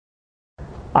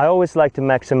I always like to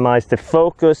maximize the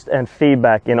focus and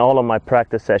feedback in all of my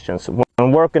practice sessions.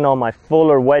 When working on my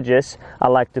fuller wedges, I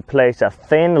like to place a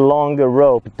thin, longer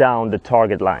rope down the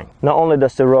target line. Not only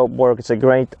does the rope work as a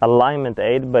great alignment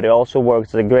aid, but it also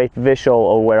works as a great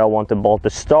visual of where I want the ball to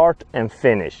start and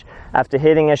finish. After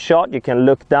hitting a shot, you can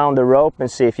look down the rope and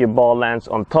see if your ball lands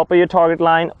on top of your target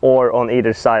line or on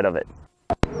either side of it.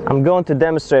 I'm going to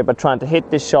demonstrate by trying to hit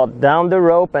this shot down the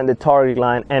rope and the target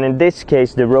line, and in this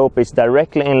case the rope is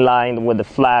directly in line with the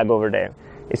flag over there.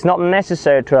 It's not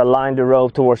necessary to align the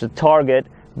rope towards the target,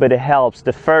 but it helps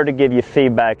to further give you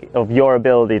feedback of your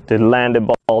ability to land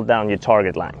the ball down your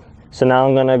target line. So now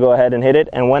I'm going to go ahead and hit it,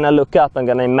 and when I look up I'm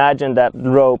going to imagine that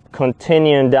rope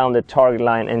continuing down the target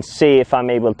line and see if I'm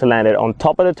able to land it on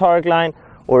top of the target line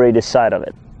or either side of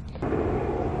it.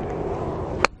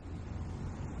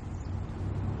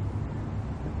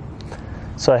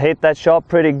 So I hit that shot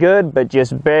pretty good, but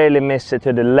just barely missed it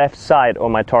to the left side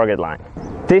of my target line.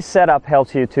 This setup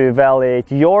helps you to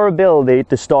evaluate your ability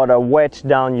to start a wedge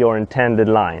down your intended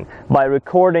line. By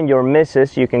recording your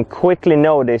misses, you can quickly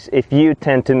notice if you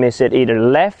tend to miss it either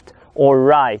left or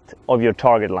right of your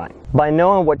target line. By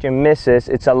knowing what your miss is,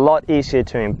 it's a lot easier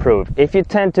to improve. If you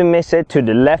tend to miss it to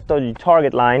the left of your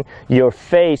target line, your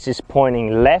face is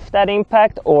pointing left at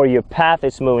impact, or your path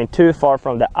is moving too far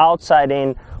from the outside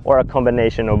in, or a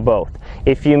combination of both.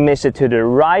 If you miss it to the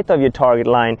right of your target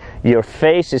line, your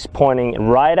face is pointing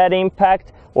right at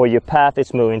impact, or your path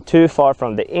is moving too far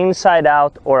from the inside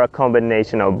out, or a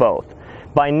combination of both.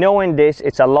 By knowing this,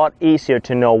 it's a lot easier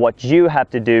to know what you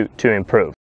have to do to improve.